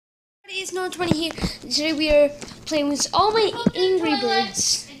It's not 20 here. Today we are playing with all my Angry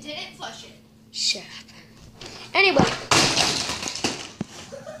Birds. And didn't flush it. Shut up. Anyway.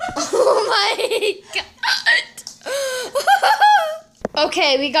 Oh my god.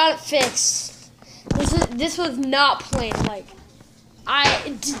 Okay, we got it fixed. This was not planned. Like,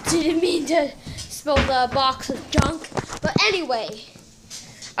 I didn't mean to spill the box of junk. But anyway.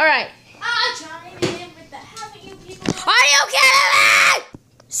 Alright. Chime in with the having you people. Are you kidding me?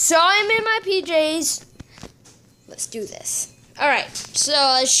 So I'm in my PJs. Let's do this. Alright, so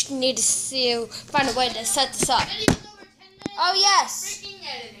I need to find a way to set this up. Video's over 10 minutes. Oh, yes. Freaking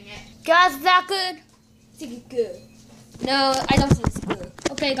editing it. Guys, is that good? I think it's good. No, I don't think it's good.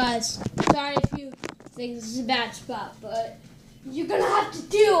 Okay, guys. Sorry if you think this is a bad spot, but you're gonna have to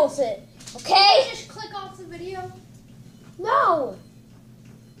deal with it. Okay? Just click off the video. No.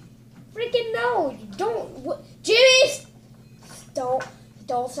 Freaking no. You don't. Jimmy!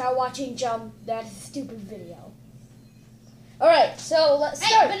 Don't start watching Jump. That's a stupid video. Alright, so let's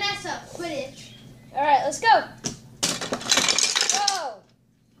start. Hey, Vanessa, Quidditch. Alright, let's go. Go.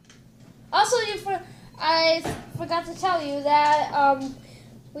 Also, I forgot to tell you that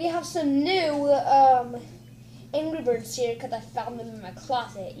we have some new Angry Birds here because I found them in my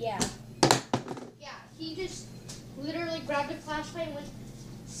closet. Yeah. Yeah, he just literally grabbed a flashlight and went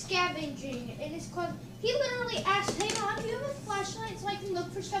scavenging in his closet. He literally asked, "Hey Mom, do you have a flashlight so I can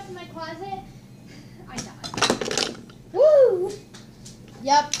look for stuff in my closet?" I died. Woo!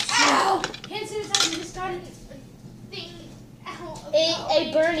 Yep. Ow! Hand sanitizer just got a thing out.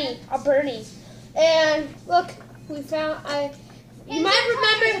 A Bernie. And look, we found you might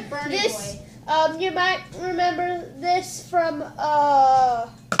remember this. You might remember this from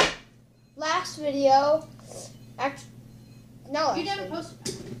last video. No, You never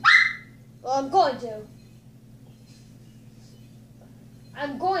posted. well, I'm going to.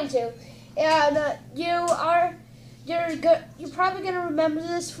 And you're probably gonna remember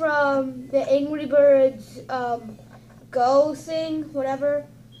this from the Angry Birds Go thing, whatever.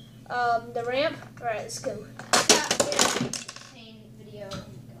 The ramp. All right, let's go. Video.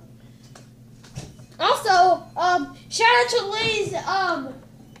 Also, shout out to Lay's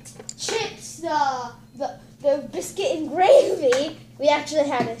chips, the biscuit and gravy. We actually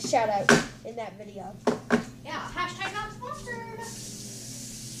had a shout out in that video. Yeah, hashtag not sponsored.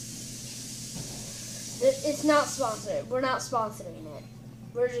 It's not sponsored. We're not sponsoring it.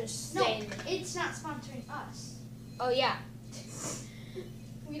 We're just saying. No, it's not sponsoring us. Oh yeah.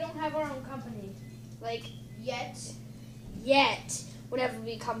 We don't have our own company. Like Yet. Whenever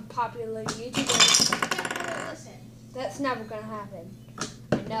we become popular YouTubers, Yeah, listen. that's never gonna happen.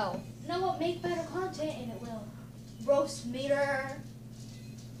 I know. No, we'll make better content and it will roast meter.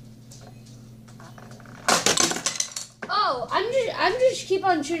 Oh, I'm just keep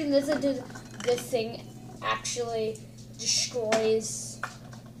on shooting this until this thing actually destroys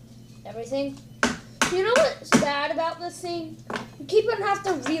everything. You know what's bad about this thing? You keep on have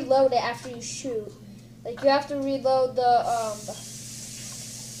to reload it after you shoot. Like you have to reload the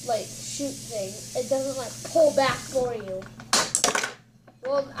shoot thing. It doesn't like pull back for you.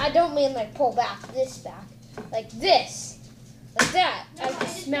 Well, I don't mean like pull back, this back. Like this. Like that. No, I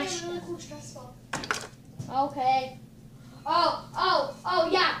just smashed really it. cool stress ball. Okay. Oh,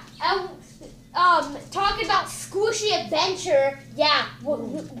 yeah. Talking about Squishy Adventure. Yeah,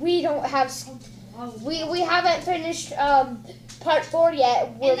 we don't have. We haven't finished part 4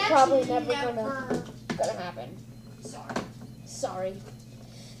 yet. We're probably never gonna happen. Sorry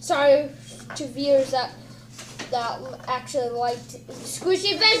to viewers that actually liked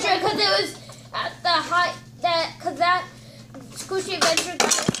Squishy Adventure because it was at the height because that Squishy Adventure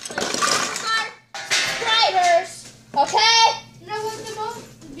got subscribers. Okay. You know what the most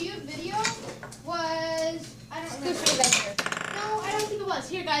viewed video was? I don't remember. Squishy Adventure. No, I don't think it was.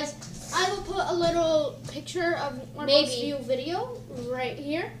 Here, guys. I will put a little picture of our Maybe. most viewed video right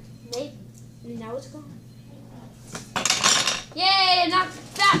here. Maybe. Now it's gone. Yay! Knock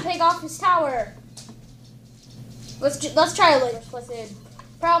that pig off his tower. Let's try it later.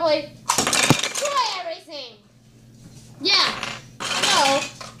 Probably destroy everything. Yeah. So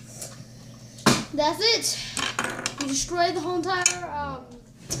that's it. You destroyed the whole entire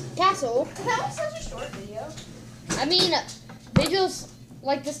castle. That was such a short video. I mean, videos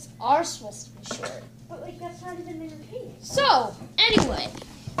like this are supposed to be short. But like that's not even entertaining. So anyway,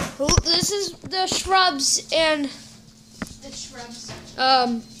 this is the shrubs and The shrubs.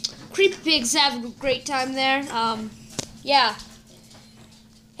 Creepy Pigs having a great time there. Yeah.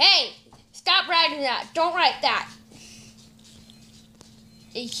 Hey, stop writing that. Don't write that.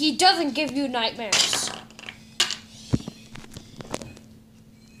 He doesn't give you nightmares.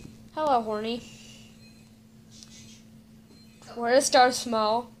 Hello, horny. Where does Star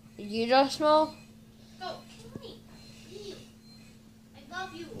smell? Did you just smell? Go, kill me. Leave. I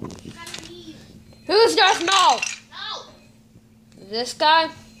love you. You gotta leave. Who's Star smell? No. This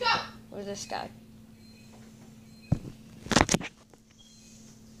guy? Go. Or this guy?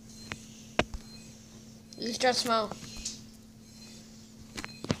 Who's Star smell?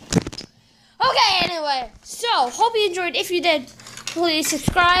 Okay, anyway. So, hope you enjoyed. If you did, please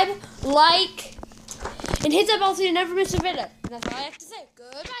subscribe, like, and hit that bell so you never miss a video. And that's all I have to say.